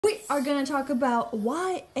We are gonna talk about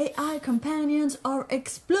why AI companions are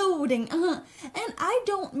exploding. And I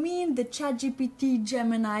don't mean the ChatGPT,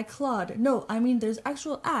 Gemini, Claude. No, I mean there's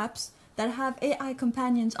actual apps that have AI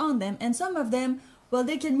companions on them, and some of them, well,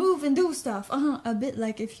 they can move and do stuff. A bit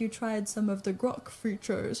like if you tried some of the Grok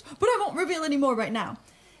features. But I won't reveal any more right now.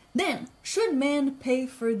 Then, should men pay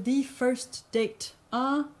for the first date?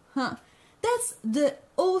 That's the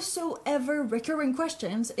also ever recurring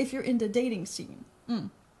questions if you're in the dating scene.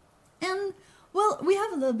 And, well, we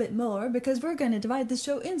have a little bit more because we're going to divide the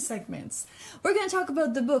show in segments. We're going to talk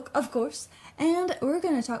about the book, of course, and we're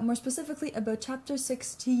going to talk more specifically about chapter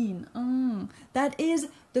 16. That is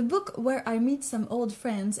the book where I meet some old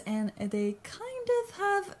friends and they kind of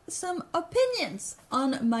have some opinions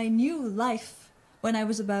on my new life when I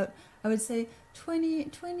was about, I would say, 20,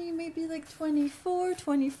 maybe like 24,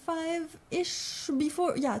 25-ish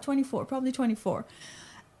before, yeah, 24, probably 24.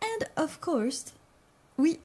 And, of course, we